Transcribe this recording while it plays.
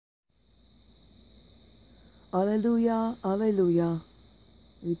Alleluia, alleluia.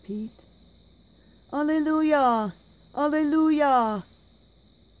 Repeat. Alleluia, alleluia.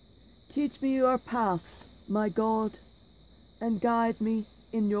 Teach me your paths, my God, and guide me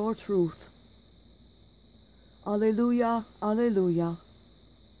in your truth. Alleluia, alleluia.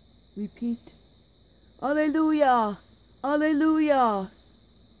 Repeat. Alleluia, alleluia.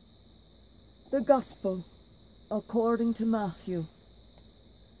 The Gospel according to Matthew.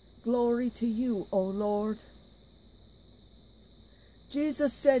 Glory to you, O Lord.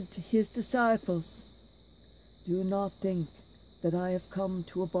 Jesus said to his disciples, "Do not think that I have come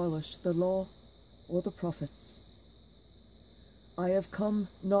to abolish the law or the prophets. I have come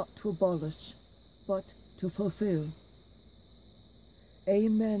not to abolish, but to fulfill.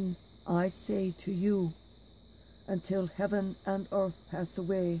 Amen, I say to you, until heaven and earth pass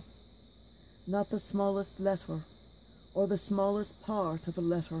away, not the smallest letter or the smallest part of a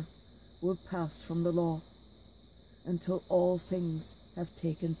letter will pass from the law, until all things have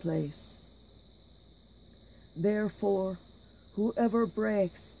taken place. Therefore, whoever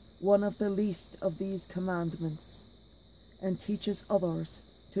breaks one of the least of these commandments and teaches others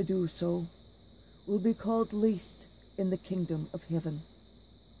to do so will be called least in the kingdom of heaven.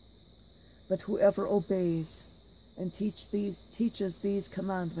 But whoever obeys and teaches these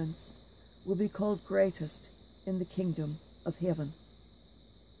commandments will be called greatest in the kingdom of heaven."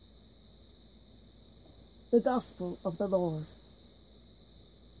 The Gospel of the Lord.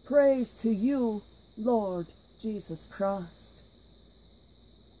 Praise to you, Lord Jesus Christ.